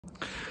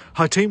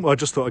Hi team, well I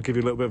just thought I'd give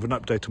you a little bit of an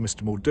update on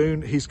Mr.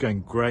 Muldoon. He's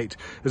going great.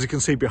 As you can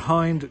see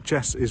behind,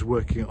 Jess is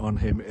working on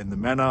him in the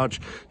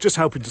menage, just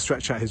helping to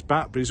stretch out his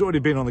back, but he's already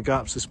been on the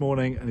gaps this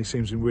morning and he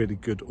seems in really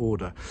good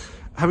order.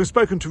 Having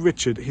spoken to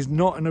Richard, he's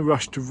not in a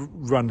rush to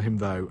run him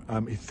though.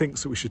 He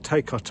thinks that we should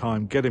take our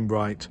time, get him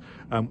right.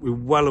 We're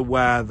well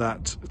aware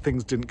that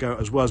things didn't go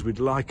as well as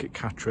we'd like at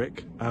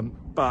Catterick,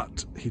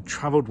 but he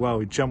travelled well,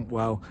 he jumped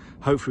well.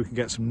 Hopefully we can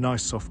get some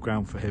nice soft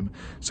ground for him.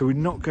 So we're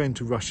not going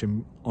to rush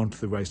him onto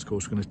the race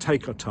course. We're going to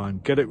take our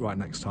time, get it right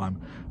next time,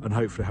 and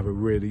hopefully have a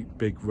really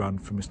big run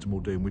for Mr.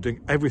 Muldoon. We're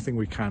doing everything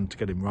we can to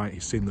get him right.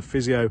 He's seen the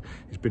physio,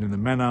 he's been in the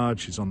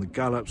menage, he's on the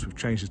gallops, we've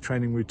changed his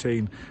training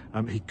routine.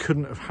 He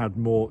couldn't have had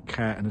more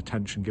care and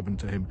attention given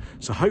to him.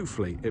 So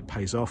hopefully it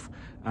pays off,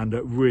 and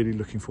really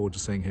looking forward to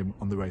seeing him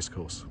on the race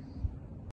course.